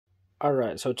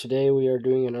Alright, so today we are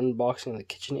doing an unboxing of the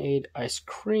Kitchenaid ice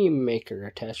cream maker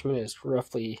attachment. It's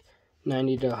roughly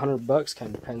 90 to 100 bucks,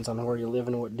 kind of depends on where you live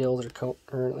and what deals are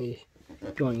currently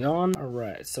going on.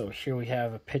 Alright, so here we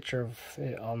have a picture of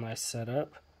it all nice set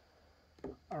up.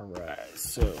 Alright,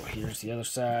 so here's the other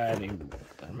side.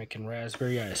 They're making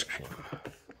raspberry ice cream.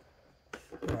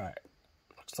 Alright,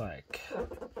 looks like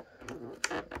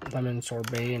lemon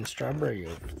sorbet and strawberry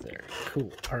over there.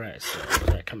 Cool. Alright, so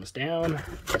that comes down,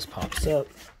 this pops up,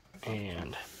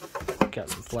 and got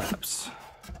some flaps.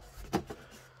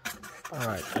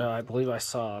 Alright, I believe I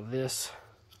saw this.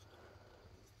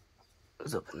 It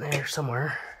was up in there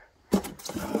somewhere.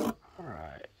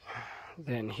 Alright,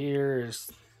 then here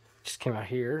is, just came out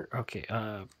here. Okay,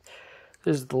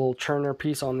 this is the little churner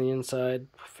piece on the inside.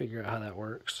 Figure out how that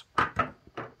works.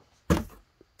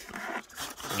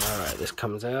 Alright, this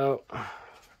comes out.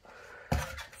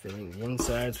 Filling the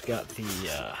insides, we got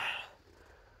the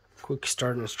quick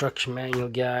start instruction manual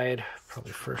guide.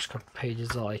 Probably first couple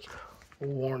pages are like,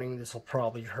 warning, this will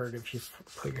probably hurt if you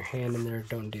put your hand in there,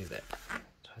 don't do that.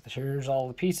 So here's all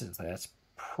the pieces. That's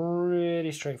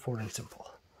pretty straightforward and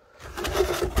simple.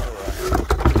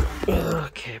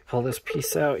 Alright. Okay, pull this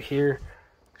piece out here.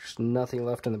 There's nothing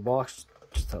left in the box,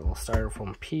 just a little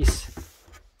styrofoam piece.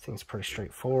 Thing's pretty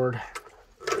straightforward.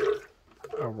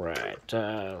 Alright,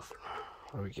 what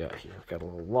do we got here? We've got a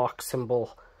little lock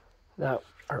symbol. That,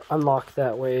 or unlock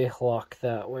that way, lock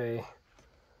that way,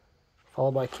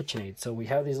 followed by Kitchenaid. So we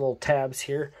have these little tabs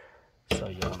here. So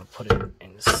you want to put it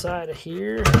inside of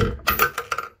here.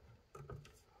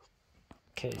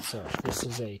 Okay, so this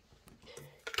is a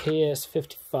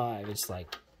KS55. It's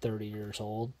like 30 years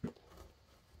old.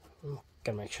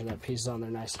 Gotta make sure that piece is on there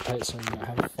nice and tight so you don't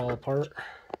have it fall apart.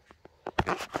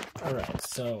 Alright,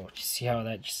 so you see how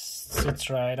that just sits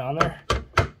right on there?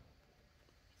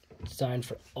 Designed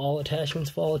for all attachments,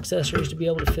 for all accessories to be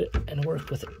able to fit and work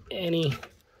with any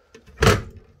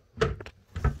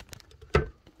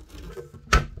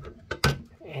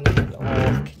and all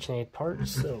Kitchenaid parts.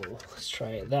 So let's try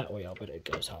it that way. I'll bet it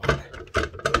goes on.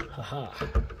 Haha.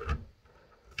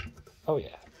 Oh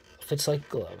yeah, fits like a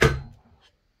glove.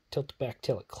 Tilt it back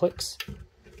till it clicks.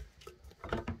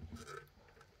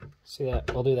 See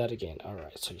that? We'll do that again.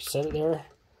 Alright, so you set it there.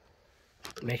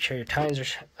 Make sure your tines are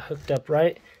hooked up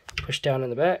right. Push down in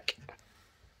the back.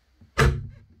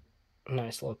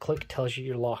 Nice little click, tells you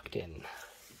you're locked in.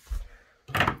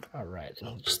 Alright,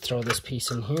 and we'll just throw this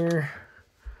piece in here.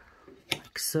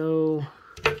 Like so.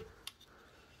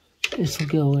 This will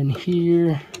go in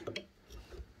here.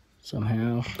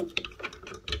 Somehow.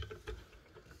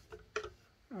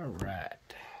 Alright.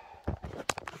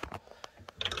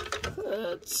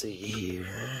 Let's see here.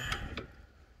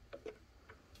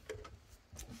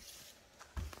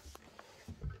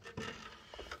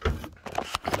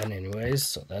 But anyways,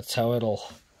 so that's how it'll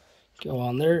go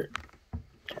on there.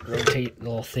 Rotate the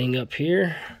little thing up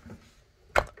here.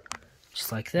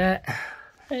 Just like that.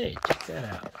 Hey, check that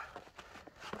out.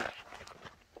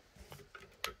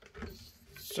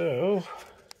 So,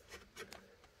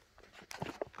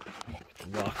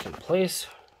 lock in place.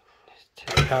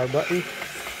 Hit the power button.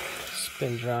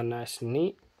 Spins around nice and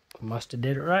neat. Must have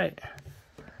did it right.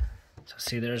 So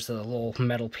see, there's the little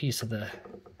metal piece of the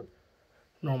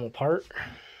normal part.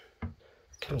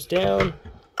 Comes down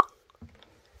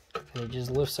and it just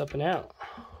lifts up and out.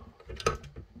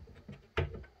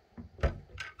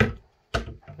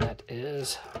 That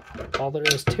is all there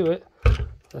is to it.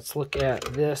 Let's look at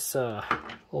this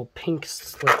little pink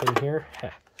slip in here.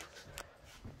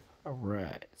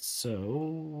 Alright,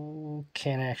 so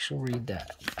can't actually read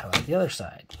that. How about the other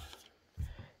side?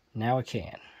 Now I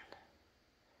can.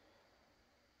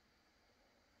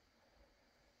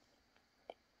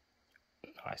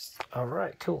 Nice.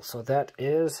 Alright, cool. So that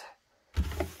is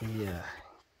the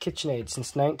Kitchenaid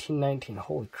since 1919.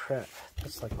 Holy crap.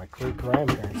 That's like my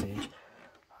great-grandparents' age.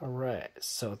 Alright,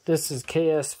 so this is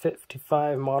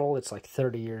KS55 model. It's like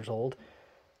 30 years old.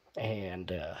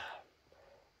 And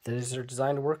these are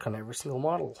designed to work on every single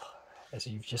model, as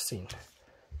you've just seen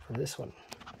for this one.